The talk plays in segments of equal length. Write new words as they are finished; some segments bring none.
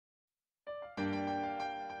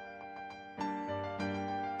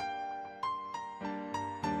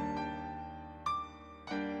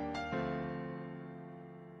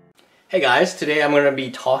Hey guys, today I'm going to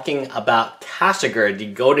be talking about Tasigur, the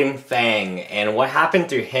Golden Fang, and what happened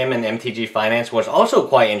to him in MTG Finance was also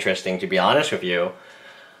quite interesting, to be honest with you.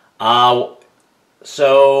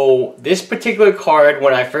 So this particular card,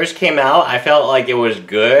 when I first came out, I felt like it was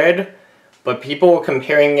good, but people were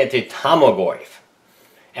comparing it to Tamagorf.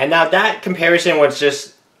 And now that comparison was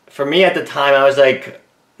just, for me at the time, I was like,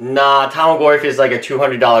 nah, Tamagorf is like a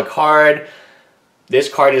 $200 card.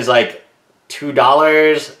 This card is like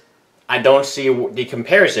 $2. I don't see the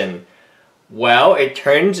comparison. Well, it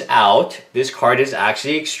turns out this card is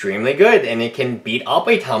actually extremely good and it can beat up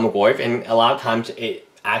a Tamagorf, and a lot of times it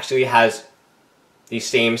actually has the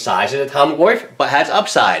same size as a Tamagorf but has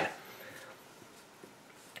upside.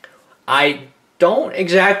 I don't want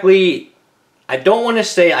to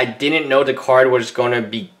say I didn't know the card was going to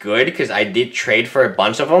be good, because I did trade for a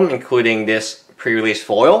bunch of them, including this pre-release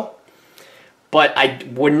foil. But I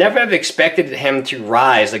would never have expected him to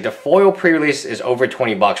rise. Like, the foil pre-release is over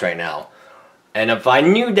 20 bucks right now. And if I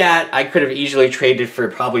knew that, I could have easily traded for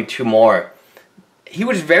probably 2 more. He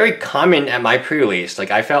was very common at my pre-release.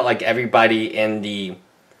 Like, I felt like everybody in the...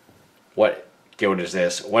 what guild is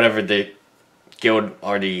this? Whatever the guild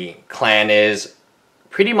or the clan is,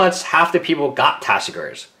 pretty much half the people got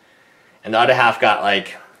Tasigurs. And the other half got,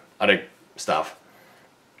 like, other stuff.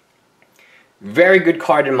 Very good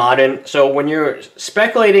card in Modern. So when you're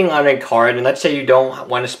speculating on a card, and let's say you don't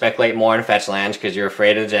want to speculate more on fetch lands because you're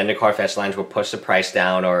afraid of the Zendikar fetch lands will push the price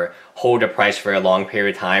down or hold the price for a long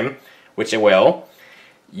period of time, which it will,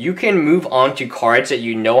 you can move on to cards that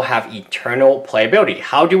you know have eternal playability.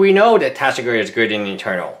 How do we know that Tasigur is good in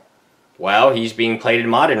Eternal? Well, he's being played in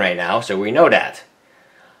Modern right now, so we know that.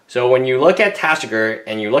 So when you look at Tasigur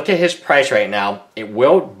and you look at his price right now, it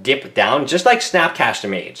will dip down just like Snapcaster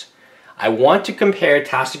Mage. I want to compare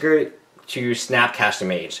Tasigur to Snapcaster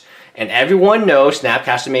Mage. And everyone knows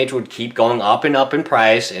Snapcaster Mage would keep going up and up in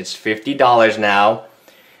price. It's $50 now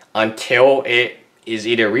until it is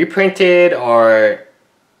either reprinted or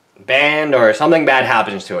banned or something bad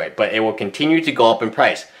happens to it. But it will continue to go up in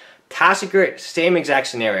price. Tasigur, same exact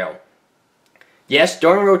scenario. Yes,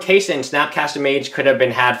 during rotation, Snapcaster Mage could have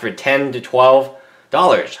been had for $10 to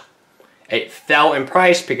 $12. It fell in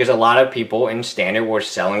price because a lot of people in Standard were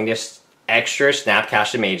selling this extra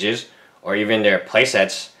Snapcaster Mages or even their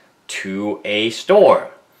playsets to a store,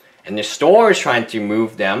 and the store is trying to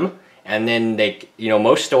move them, and then they,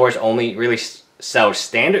 most stores only really sell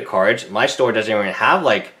standard cards. My store doesn't even have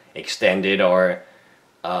like extended or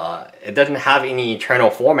it doesn't have any eternal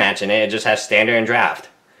formats in it. It just has standard and draft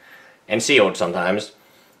and sealed sometimes.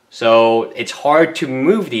 So it's hard to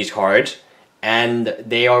move these cards, and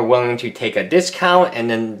they are willing to take a discount,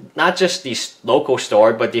 and then not just the local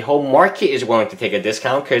store, but the whole market is willing to take a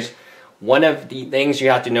discount, because one of the things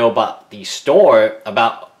you have to know about the store,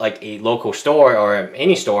 about like a local store or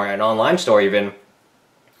any store, an online store even,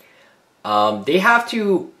 they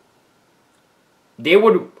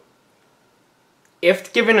would,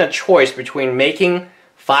 if given a choice between making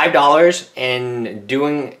 $5 and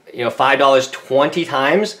doing $5 20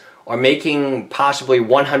 times, or making possibly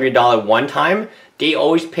 $100 one time, they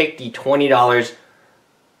always pick the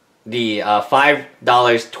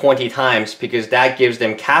 $5 20 times, because that gives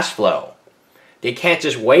them cash flow. They can't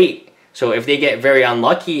just wait. So if they get very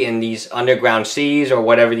unlucky in these underground seas or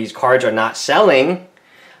whatever, these cards are not selling,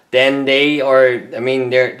 then their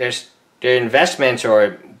investments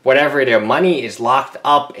or whatever, their money is locked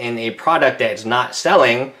up in a product that is not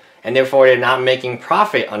selling, and therefore they're not making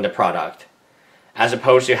profit on the product, as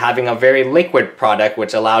opposed to having a very liquid product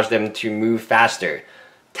which allows them to move faster.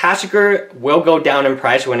 Tasigur will go down in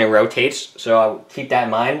price when it rotates, so I'll keep that in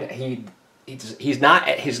mind. He's not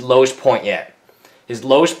at his lowest point yet. His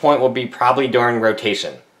lowest point will be probably during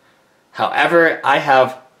rotation. However, I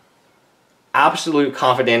have absolute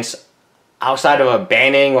confidence, outside of a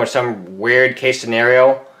banning or some weird case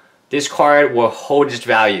scenario, this card will hold its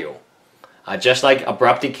value. Just like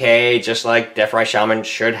Abrupt Decay, just like Deathrise Shaman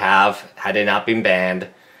should have, had it not been banned.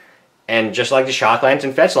 And just like the Shocklands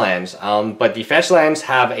and Fetchlands. But the Fetchlands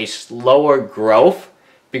have a slower growth,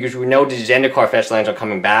 because we know the Zendikar Fetchlands are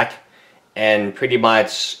coming back. And pretty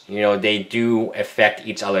much, they do affect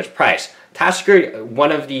each other's price. Tasigur,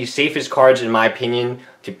 one of the safest cards in my opinion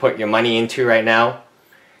to put your money into right now,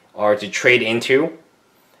 or to trade into,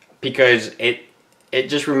 because it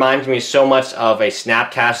just reminds me so much of a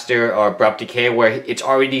Snapcaster or Abrupt Decay, where it's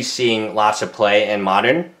already seeing lots of play in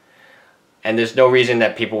Modern, and there's no reason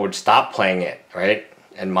that people would stop playing it, right?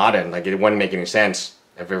 In Modern, like, it wouldn't make any sense.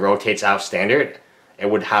 If it rotates out Standard, it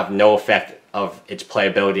would have no effect of its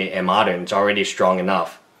playability in Modern. It's already strong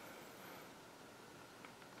enough.